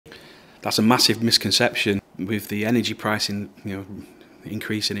That's a massive misconception with the energy pricing,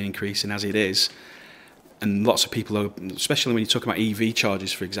 increasing and increasing as it is. And lots of people are, especially when you talk about EV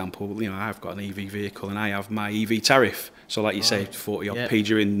charges, for example, I've got an EV vehicle and I have my EV tariff. So like you say, 40 odd p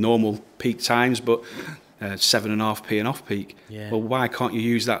during normal peak times, but 7.5p and off peak. Yeah. Well, why can't you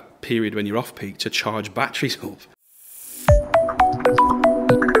use that period when you're off peak to charge batteries up?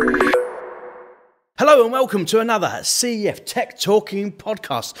 Hello and welcome to another CEF Tech Talking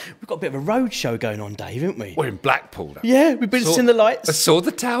podcast. We've got a bit of a road show going on, Dave, haven't we? We're in Blackpool now. Yeah, we've been seeing the lights. I saw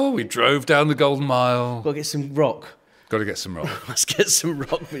the tower, we drove down the Golden Mile. Got to get some rock. Got to get some rock. Let's get some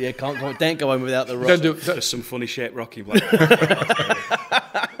rock, but yeah, don't go home without the rock. There's some funny shaped rocky black. You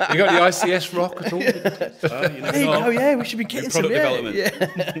got the iCS rock at all? There you go, yeah, we should be getting some development.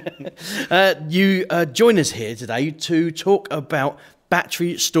 Yeah. You join us here today to talk about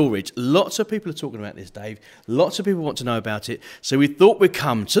battery storage. Lots of people are talking about this, Dave. Lots of people want to know about it. So we thought we'd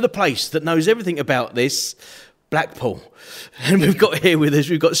come to the place that knows everything about this, Blackpool. And we've got here with us,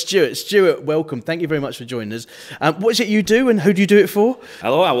 we've got Stuart. Stuart, welcome. Thank you very much for joining us. What is it you do and who do you do it for?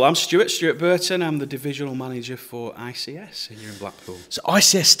 Hello, well, I'm Stuart Burton. I'm the Divisional Manager for iCS here in Blackpool. So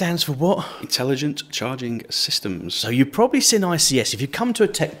iCS stands for what? Intelligent Charging Systems. So you've probably seen iCS. If you come to a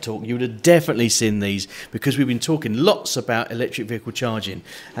tech talk, you would have definitely seen these because we've been talking lots about electric vehicle charging.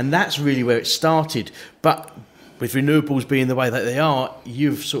 And that's really where it started. But with renewables being the way that they are,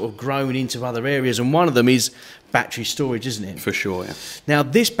 you've sort of grown into other areas. And one of them is battery storage, isn't it? For sure, yeah. Now,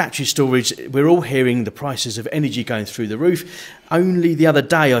 this battery storage, we're all hearing the prices of energy going through the roof. Only the other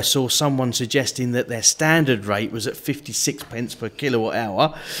day I saw someone suggesting that their standard rate was at 56 pence per kilowatt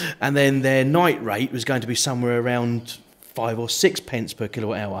hour, and then their night rate was going to be somewhere around 5 or 6 pence per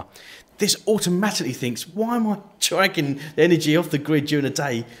kilowatt hour. This automatically thinks, why am I dragging the energy off the grid during the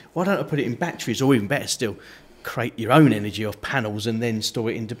day? Why don't I put it in batteries, or even better still, create your own energy off panels and then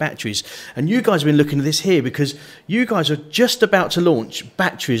store it into batteries? And you guys have been looking at this here because you guys are just about to launch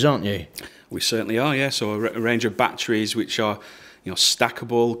batteries, aren't you? We certainly are, yeah. So a range of batteries which are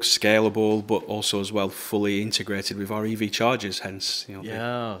stackable, scalable, but also as well fully integrated with our EV chargers, hence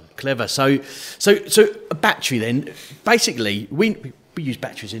yeah, clever. So a battery then, basically we use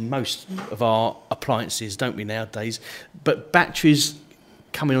batteries in most of our appliances, don't we, nowadays? But batteries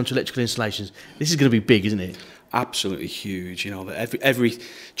coming onto electrical installations, this is going to be big, isn't it? Absolutely huge. Every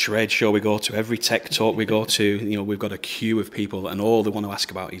trade show we go to, every tech talk we go to, we've got a queue of people, and all they want to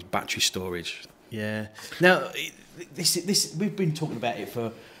ask about is battery storage. Yeah. Now, this we've been talking about it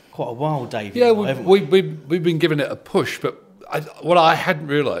for quite a while, Dave. Yeah, we've been giving it a push, but what I hadn't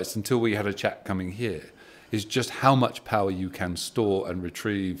realised until we had a chat coming here is just how much power you can store and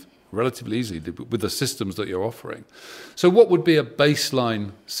retrieve relatively easily with the systems that you're offering. So what would be a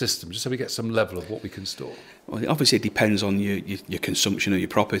baseline system, just so we get some level of what we can store? Well, obviously it depends on your consumption of your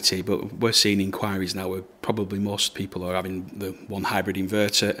property, but we're seeing inquiries now where probably most people are having the one hybrid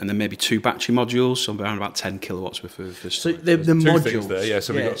inverter and then maybe 2 battery modules, so around about 10 kilowatts worth of storage. So the modules there, yeah.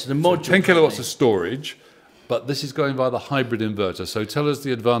 So we've got the modules, 10 kilowatts of storage, but this is going via the hybrid inverter. So tell us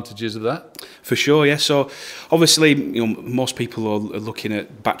the advantages of that. For sure, yeah. So obviously, most people are looking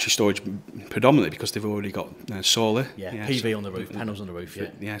at battery storage predominantly because they've already got solar. Yeah, PV on the roof, panels on the roof.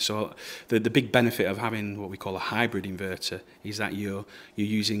 Yeah. So the big benefit of having what we call a hybrid inverter is that you're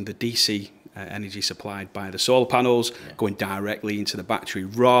using the DC energy supplied by the solar panels going directly into the battery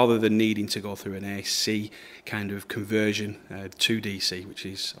rather than needing to go through an AC kind of conversion to DC, which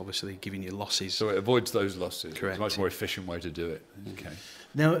is obviously giving you losses. So it avoids those losses. Correct. It's a much more efficient way to do it. Okay.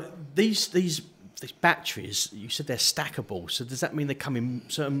 Now, these batteries, you said they're stackable, so does that mean they come in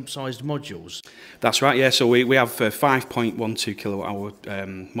certain sized modules? That's right, yeah. So we have 5.12 kilowatt hour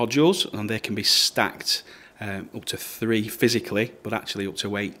modules, and they can be stacked up to 3 physically, but actually up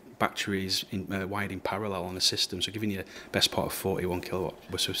to 8 batteries wired in parallel on the system, so giving you the best part of 41 kilowatt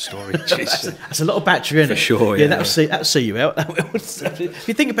worth of storage. That's a lot of battery, isn't it? For sure, yeah. That'll see you out. If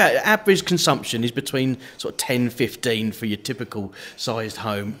you think about it, average consumption is between sort of 10, 15 for your typical sized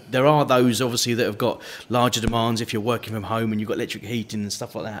home. There are those obviously that have got larger demands if you're working from home and you've got electric heating and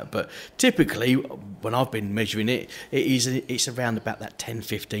stuff like that. But typically, when I've been measuring it, it's around about that 10,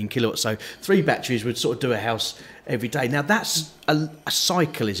 15 kilowatts. So 3 batteries would sort of do a house every day. Now that's a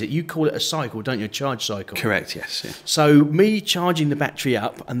cycle, is it? You call it a cycle, don't you? A charge cycle. Correct, yes. Yeah. So me charging the battery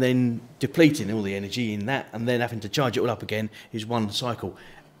up and then depleting all the energy in that and then having to charge it all up again is one cycle.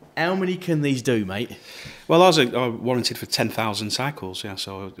 How many can these do, mate? Well, ours are warranted for 10,000 cycles, yeah,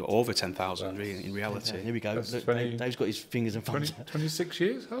 so over 10,000 in reality. Yeah, here we go. Look, 20, Dave's got his fingers and thumbs. 26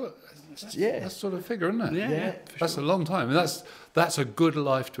 years? Oh, that's sort of figure, isn't it? Yeah, that's a long time. And that's a good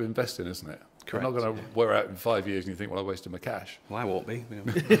life to invest in, isn't it? Correct. I'm not going to wear out in 5 years and you think, well, I wasted my cash. Well, I won't be.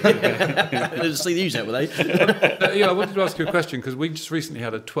 Let's see the use that, will they? I wanted to ask you a question because we just recently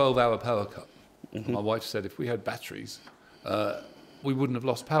had a 12-hour power cut. My wife said if we had batteries, we wouldn't have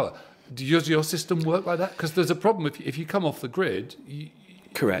lost power. Does your system work like that? Because there's a problem if you come off the grid.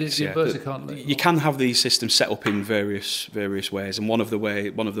 Correct. The inverter can't. You can have these systems set up in various ways, and one of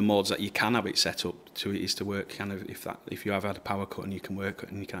the modes that you can have it set up to is to work kind of if you have had a power cut and you can work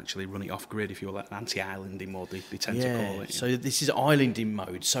and you can actually run it off grid if you're like anti-islanding mode they tend to call it. So this is islanding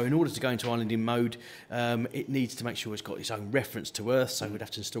mode. So in order to go into islanding mode, it needs to make sure it's got its own reference to Earth. So we'd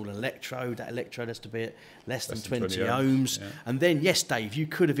have to install an electrode. That electrode has to be at less than 20 ohms. Yeah. And then yes, Dave, you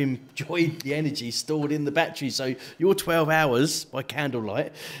could have enjoyed the energy stored in the battery. So your 12 hours by candlelight.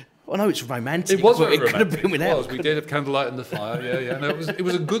 I know it's romantic. It was but very it could have been without. It was. We did have candlelight in the fire. Yeah. No, it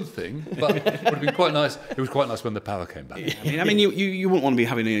was a good thing, but it would have been quite nice. It was quite nice when the power came back. I mean, you wouldn't want to be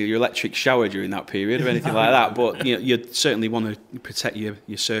having your electric shower during that period or anything like that. But you certainly want to protect your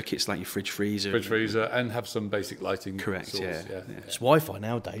circuits like your fridge freezer, and have some basic lighting. Correct. Source, yeah. It's Wi-Fi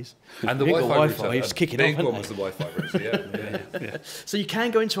nowadays. And the Wi-Fi is kicking off. Big one was the Wi-Fi router. Yeah. So you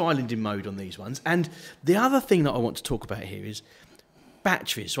can go into islanding mode on these ones. And the other thing that I want to talk about here is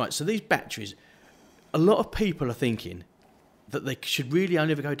batteries, right? So these batteries, a lot of people are thinking that they should really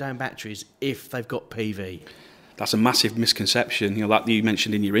only ever go down batteries if they've got PV. That's a massive misconception. Like you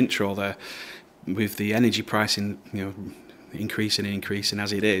mentioned in your intro there, with the energy pricing, increasing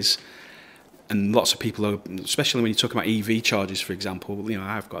as it is, and lots of people are, especially when you talk about EV charges, for example.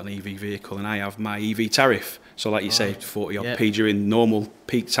 I've got an EV vehicle and I have my EV tariff. So, like you say, 40 odd p during normal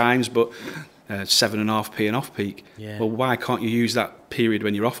peak times, but 7.5p and off peak. Yeah. Well, why can't you use that period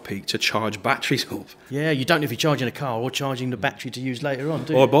when you're off peak to charge batteries up? Yeah, you don't know if you're charging a car or charging the battery to use later on,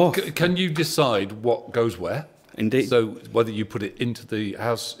 do you? Or both. Can you decide what goes where? Indeed. So whether you put it into the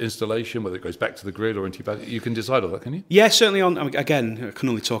house installation, whether it goes back to the grid or into your battery, you can decide all that, can you? Yeah, certainly again, I can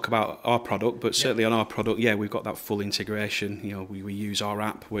only talk about our product, but certainly on our product, we've got that full integration. We use our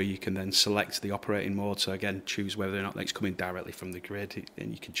app where you can then select the operating mode. So again, choose whether or not it's coming directly from the grid,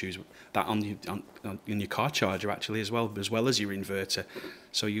 and you can choose that on your car charger actually as well as your inverter.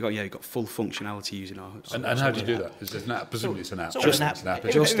 So you've got full functionality using our. And how do you do that? Is it an app? Presumably it's an app. Just an app.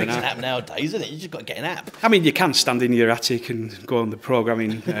 Just an app nowadays, isn't it? You just got to get an app. I mean, you can stand in your attic and go on the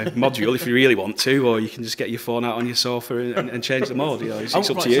programming module if you really want to, or you can just get your phone out on your sofa and change the mode. It's up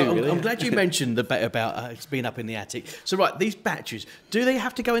to you. So really. I'm glad you mentioned the bit about it's being up in the attic. So right, these batteries, do they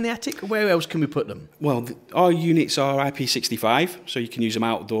have to go in the attic, or where else can we put them? Well, our units are IP65, so you can use them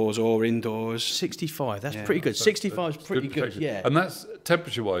outdoors or indoors. 65, that's pretty good. 65 is pretty good, yeah. And that's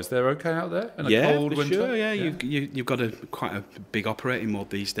temperature-wise, they're okay out there in a cold winter? Sure, yeah. You've got quite a big operating mode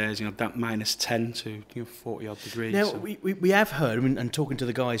these days. That -10 to 40 odd degrees. Now so. we have heard, and talking to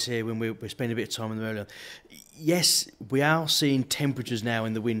the guys here when we're spending a bit of time in the earlier. Yes, we are seeing temperatures now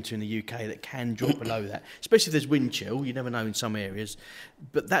in the winter in the UK that can drop below that, especially if there's wind chill. You never know in some areas,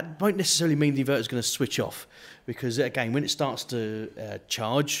 but that won't necessarily mean the inverter's going to switch off, because again, when it starts to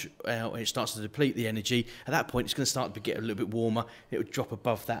charge, when it starts to deplete the energy, at that point it's going to start to get a little bit warmer. It will drop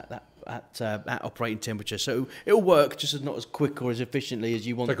above that operating temperature, so it'll work just not as quick or as efficiently as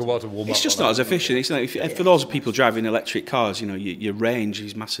you want. Take a while to warm up. It's just not as efficient. It's like for those people driving electric cars, your range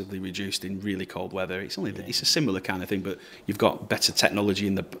is massively reduced in really cold weather. It's a similar kind of thing, but you've got better technology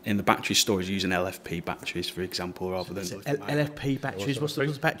in the battery storage using LFP batteries, for example, rather than LFP batteries. What's the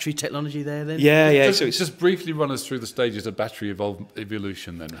battery technology there then? Yeah. So it's just briefly run us through the stages of battery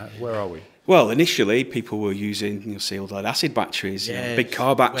evolution. Then, where are we? Well, initially people were using sealed lead acid batteries, big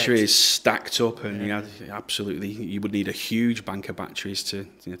car batteries stacked up, and absolutely you would need a huge bank of batteries to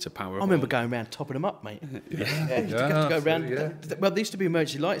power up. I remember going around topping them up, mate. You have to go around. Well, there used to be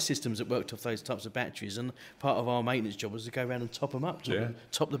emergency light systems that worked off those types of batteries, and part of our maintenance job was to go around and top them up,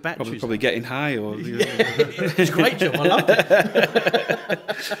 top the batteries. Probably getting high, or it's a great job. I loved it.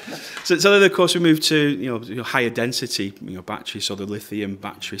 So then of course we moved to higher density batteries, so the lithium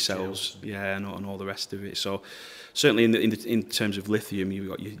battery cells. And all the rest of it. So certainly in terms of lithium, you've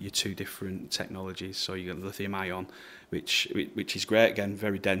got your two different technologies. So you got lithium ion, which is great, again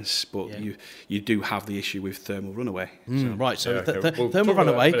very dense, but you do have the issue with thermal runaway. Thermal runaway. So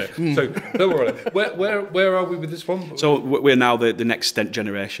thermal runaway. Where are we with this one? So we're now the next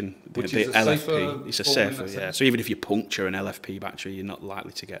generation, which the is LFP. It's a safer, So even if you puncture an LFP battery, you're not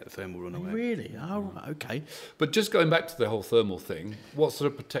likely to get a thermal runaway. Really? Oh, right, okay. But just going back to the whole thermal thing, what sort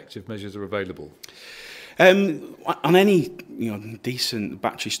of protective measures are available? On any decent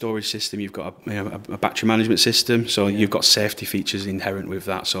battery storage system, you've got a battery management system, so you've got safety features inherent with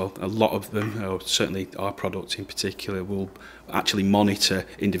that. So a lot of them, or certainly our product in particular, will actually monitor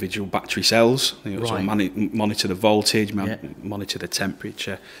individual battery cells. So monitor the voltage, monitor the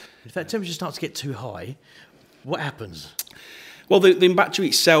temperature. If that temperature starts to get too high, what happens? Well, the battery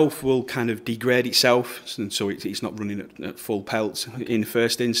itself will kind of degrade itself, and so it's not running at full pelt in the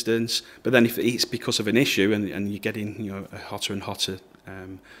first instance. But then if it's because of an issue and you're getting a hotter and hotter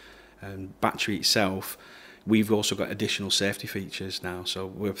battery itself, we've also got additional safety features now.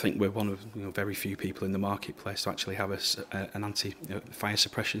 So I think we're one of very few people in the marketplace to actually have an anti-fire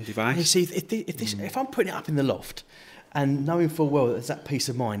suppression device. You see, if I'm putting it up in the loft, and knowing full well that there's that peace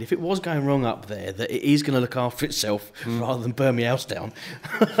of mind, if it was going wrong up there, that it is going to look after itself rather than burn my house down.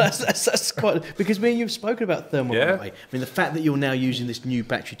 that's quite, because me and you've spoken about thermal runaway. I mean, the fact that you're now using this new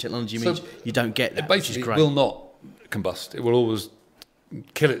battery technology means you don't get that, which is great. It will not combust. It will always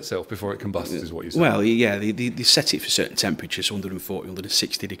kill itself before it combusts, is what you're saying. Well, yeah, they set it for certain temperatures, 140,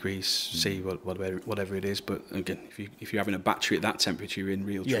 160 degrees C, whatever it is. But again, if you're having a battery at that temperature, you're in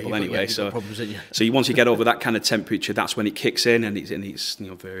real trouble anyway. So once you get over that kind of temperature, that's when it kicks in, and it's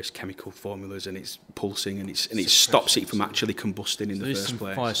various chemical formulas, and it's pulsing, and it stops it from actually combusting in the first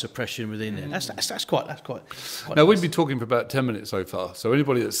place. Fire suppression within there. That's quite now nice. We've been talking for about 10 minutes so far, so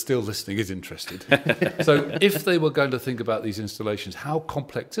anybody that's still listening is interested. So if they were going to think about these installations, how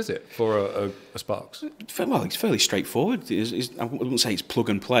complex is it for a Sparks? Well, it's fairly straightforward. I wouldn't say it's plug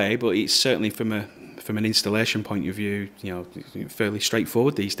and play, but it's certainly from an installation point of view, fairly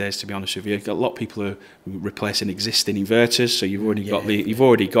straightforward these days. To be honest with you, a lot of people are replacing existing inverters, so you've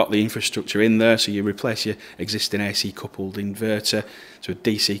already got the infrastructure in there. So you replace your existing AC coupled inverter to a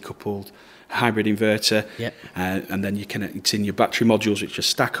DC coupled hybrid inverter, and then you connect it in your battery modules, which are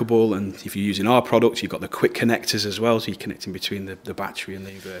stackable. And if you're using our product, you've got the quick connectors as well, so you're connecting between the battery and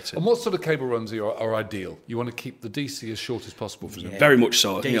the inverter. And what sort of cable runs are ideal? You want to keep the DC as short as possible for them? Very much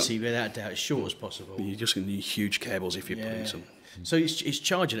so. DC, without doubt, as short as possible. You're just going to need huge cables if you're putting some. So it's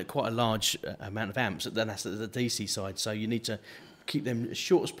charging at quite a large amount of amps, then that's the DC side, so you need to keep them as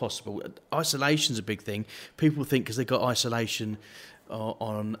short as possible. Isolation's a big thing. People think because they've got isolation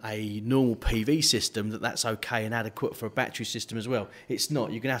on a normal PV system that's okay and adequate for a battery system as well. It's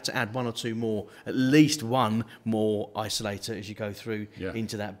not. You're going to have to add one or two more, at least one more isolator as you go through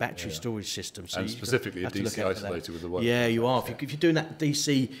into that battery storage system. So and specifically a DC isolator with the one. Yeah, you are. If you're doing that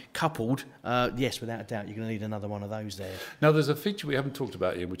DC coupled, yes, without a doubt, you're going to need another one of those there. Now, there's a feature we haven't talked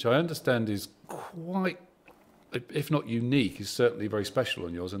about here, which I understand is quite, if not unique, is certainly very special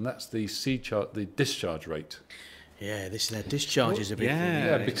on yours, and that's the discharge rate. Yeah, this discharge is a big thing.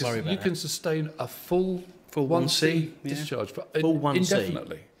 Yeah, because you can sustain a full 1C discharge for full 1C.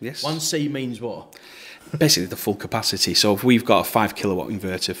 Indefinitely. Yes. 1C means what? Basically the full capacity. So if we've got a 5 kilowatt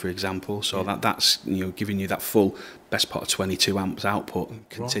inverter, for example, so that's giving you that full best part of 22 amps output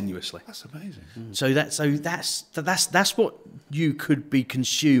continuously. Right. That's amazing. So that's what you could be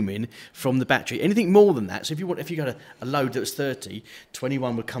consuming from the battery. Anything more than that. So if you got a load that was 30,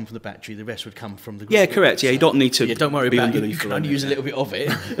 21 would come from the battery. The rest would come from the grid. Yeah, correct. Yeah, you don't need to. Yeah, don't worry about it. You can only use a little bit of it.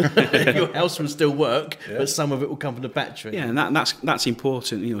 Your house will still work, but some of it will come from the battery. Yeah, and that's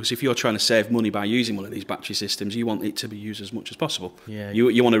important. Because if you're trying to save money by using one of these battery systems, you want it to be used as much as possible. Yeah.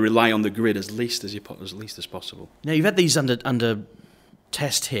 You want to rely on the grid as least as possible. Now you've had these under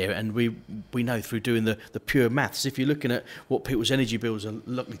test here, and we know through doing the pure maths, if you're looking at what people's energy bills are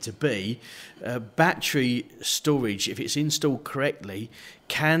likely to be, battery storage, if it's installed correctly,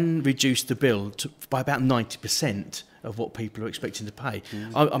 can reduce the bill by about 90% of what people are expecting to pay.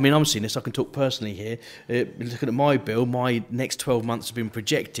 I mean, I'm seeing this, I can talk personally here. Looking at my bill, my next 12 months have been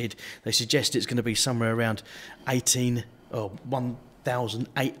projected. They suggest it's going to be somewhere around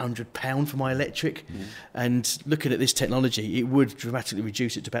 £1,800 for my electric. And looking at this technology, it would dramatically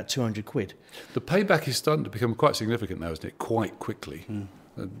reduce it to about 200 quid. The payback is starting to become quite significant now, isn't it? Quite quickly.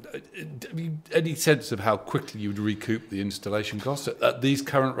 Any sense of how quickly you would recoup the installation costs at these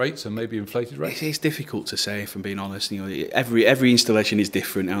current rates and maybe inflated rates? It's difficult to say, if I'm being honest. Every installation is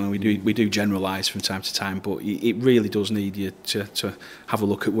different, and we do generalise from time to time, but it really does need you to have a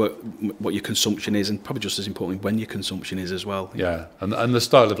look at what your consumption is, and probably just as importantly, when your consumption is as well. Yeah, and the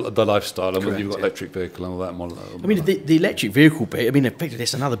style of the lifestyle, and whether Correct, you've got electric vehicle and all that. I mean, the electric vehicle bit, I mean, effectively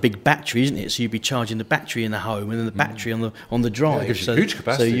it's another big battery, isn't it? So you'd be charging the battery in the home and then the battery on the drive. Yeah, it gives you huge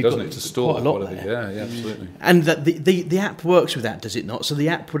capacity, doesn't it, to store quite a lot whatever. Yeah, absolutely. And the app works with that, does it not? So the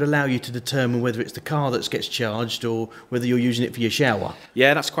app would allow you to determine whether it's the car that gets charged or whether you're using it for your shower.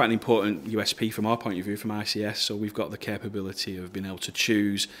 Yeah, that's quite an important USP from our point of view, from iCS. So we've got the capability of being able to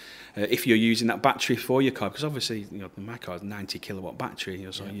choose if you're using that battery for your car, because obviously, my car is 90 kilowatt battery,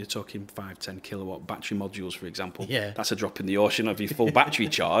 so you're talking 5-10 kilowatt battery modules, for example. Yeah. That's a drop in the ocean of your full battery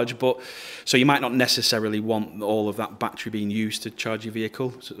charge, but so you might not necessarily want all of that battery being used to charge your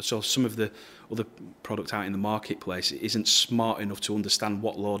vehicle. So some of the other product out in the marketplace isn't smart enough to understand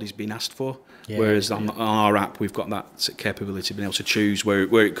what load is being asked for. Yeah, Whereas on our app, we've got that capability of being able to choose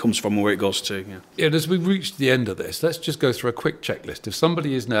where it comes from and where it goes to. Yeah, and as we reach the end of this, let's just go through a quick checklist. If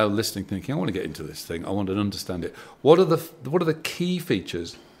somebody is now listening, thinking, I want to get into this thing, I want to understand it, what are the key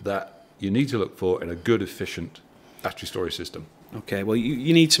features that you need to look for in a good, efficient battery storage system? Okay, well,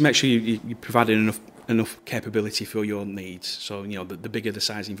 you need to make sure you're providing enough capability for your needs. So, the bigger the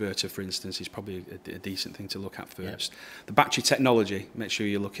size inverter, for instance, is probably a decent thing to look at first. Yep. The battery technology, make sure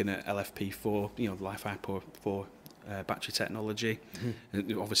you're looking at LFP4, Li-Fi4 battery technology.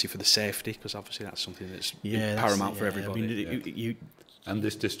 Mm-hmm. Obviously for the safety, because obviously that's something that's paramount for everybody. I mean, and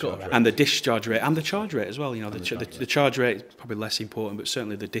this discharge rate. And the discharge rate and the charge rate as well. The charge rate is probably less important, but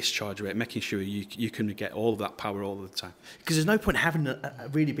certainly the discharge rate, making sure you can get all of that power all the time. Because there's no point having a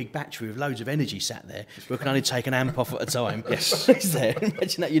really big battery with loads of energy sat there where it can only take an amp off at a time. Yes. Is there?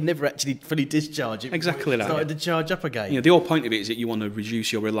 Imagine that you'd never actually fully discharge it. Exactly that. Started to charge up again. The whole point of it is that you want to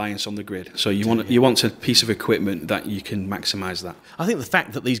reduce your reliance on the grid. So you want a piece of equipment that you can maximise that. I think the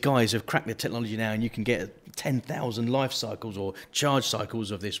fact that these guys have cracked the technology now and you can get 10,000 life cycles or charge cycles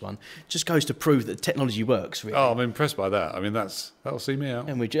of this one just goes to prove that technology works. Really. Oh, I'm impressed by that. I mean, that'll see me out.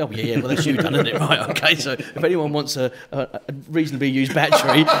 And well, that's you done, isn't it? Right, okay. So if anyone wants a reasonably used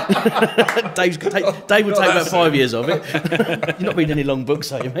battery, Dave will take about 5 years of it. You're not reading any long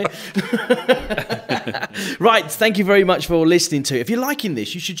books, are you, mate? Right, thank you very much for listening to it. If you're liking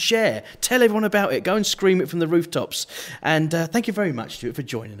this, you should share. Tell everyone about it. Go and scream it from the rooftops. And thank you very much, Stuart, for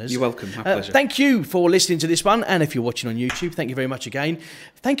joining us. You're welcome. My pleasure. Thank you for listening to this one. And if you're watching on YouTube, thank you very much again.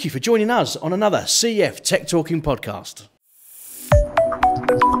 Thank you for joining us on another CF Tech Talking podcast.